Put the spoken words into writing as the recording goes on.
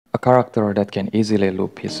character that can easily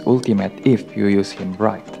loop his ultimate if you use him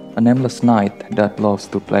right. A nameless knight that loves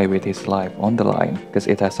to play with his life on the line because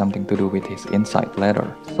it has something to do with his insight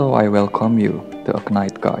ladder. So I welcome you to a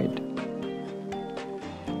knight guide.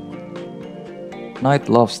 Knight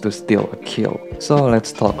loves to steal a kill, so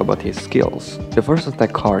let's talk about his skills. The first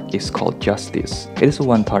attack card is called Justice. It is a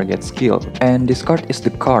one target skill, and this card is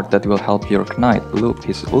the card that will help your knight loop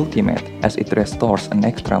his ultimate as it restores an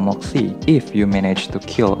extra moxie if you manage to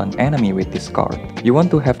kill an enemy with this card. You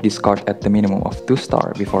want to have this card at the minimum of 2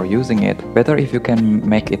 star before using it. Better if you can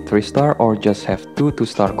make it 3 star or just have 2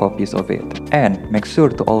 2-star copies of it. And make sure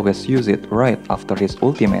to always use it right after his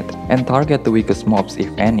ultimate and target the weakest mobs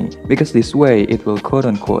if any, because this way it will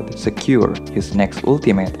quote-unquote secure his next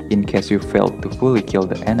ultimate in case you failed to fully kill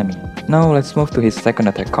the enemy. Now let's move to his second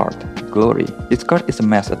attack card, Glory. This card is a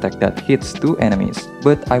mass attack that hits 2 enemies,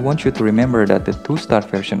 but I want you to remember that the 2-star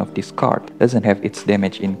version of this card doesn't have its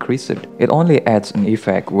damage increased. It only adds an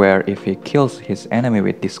effect where if he kills his enemy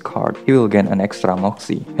with this card, he will gain an extra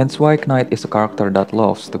moxie. Hence why Knight is a character that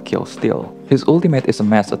loves to kill still. His ultimate is a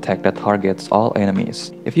mass attack that targets all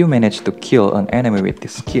enemies. If you manage to kill an enemy with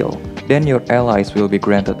this skill, then your allies will be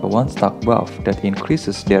granted a 1-stack buff that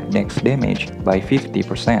increases their next damage by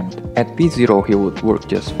 50%. At P0 he would work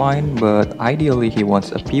just fine, but ideally he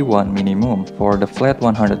wants a P1 minimum for the flat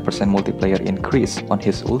 100% multiplayer increase on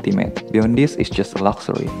his ultimate. Beyond this is just a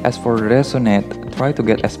luxury. As for the Resonate, try to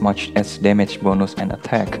get as much as damage bonus and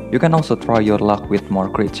attack. You can also try your luck with more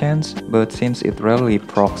crit chance, but since it rarely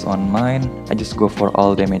procs on mine, I just go for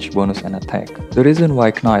all damage bonus and attack. The reason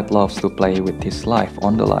why Knight loves to play with his life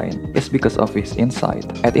on the line is because of his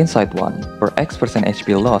insight. At Insight 1, per X%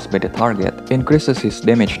 HP lost by the target increases his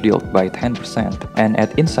damage dealt by 10%, and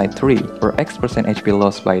at Insight 3, per X% HP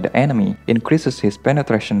lost by the enemy increases his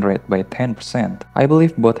penetration rate by 10%. I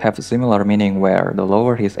believe both have a similar meaning where the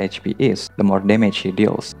lower his HP is, the more damage he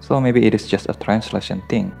deals, so maybe it is just a translation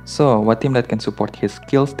thing. So what team that can support his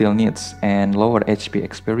kill steal needs and lower HP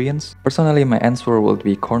experience? Personally, my answer would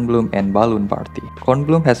be Cornbloom and Balloon Party.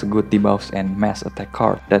 Cornbloom has a good debuffs and mass attack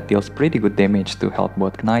card that deals pretty good damage to help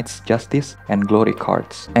both Knight's Justice and Glory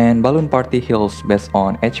cards. And Balloon Party heals based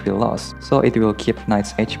on HP loss, so it will keep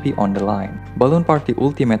Knight's HP on the line. Balloon Party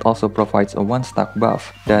Ultimate also provides a 1-stack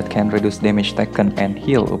buff that can reduce damage taken and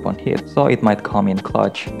heal upon hit, so it might come in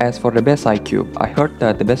clutch. As for the best Psychube, I heard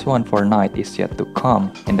that the best one for Knight is yet to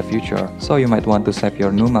come in the future, so you might want to save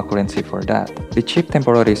your Numa currency for that. The cheap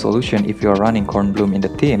temporary solution if you are running Cornbloom in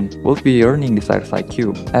the team would be Yearning Desire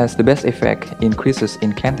Psychube, as the best effect increases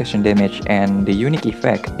incantation damage and the unique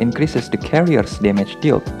effect increases the carrier's damage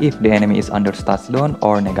dealt if the enemy is under stats down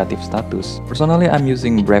or negative status. Personally, I'm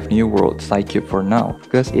using Brave New World Psychube for now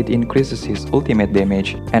because it increases his ultimate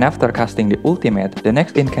damage, and after casting the ultimate, the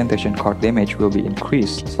next incantation card damage will be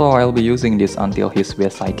increased, so I'll be using this until his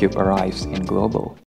best Psychube arrives in global.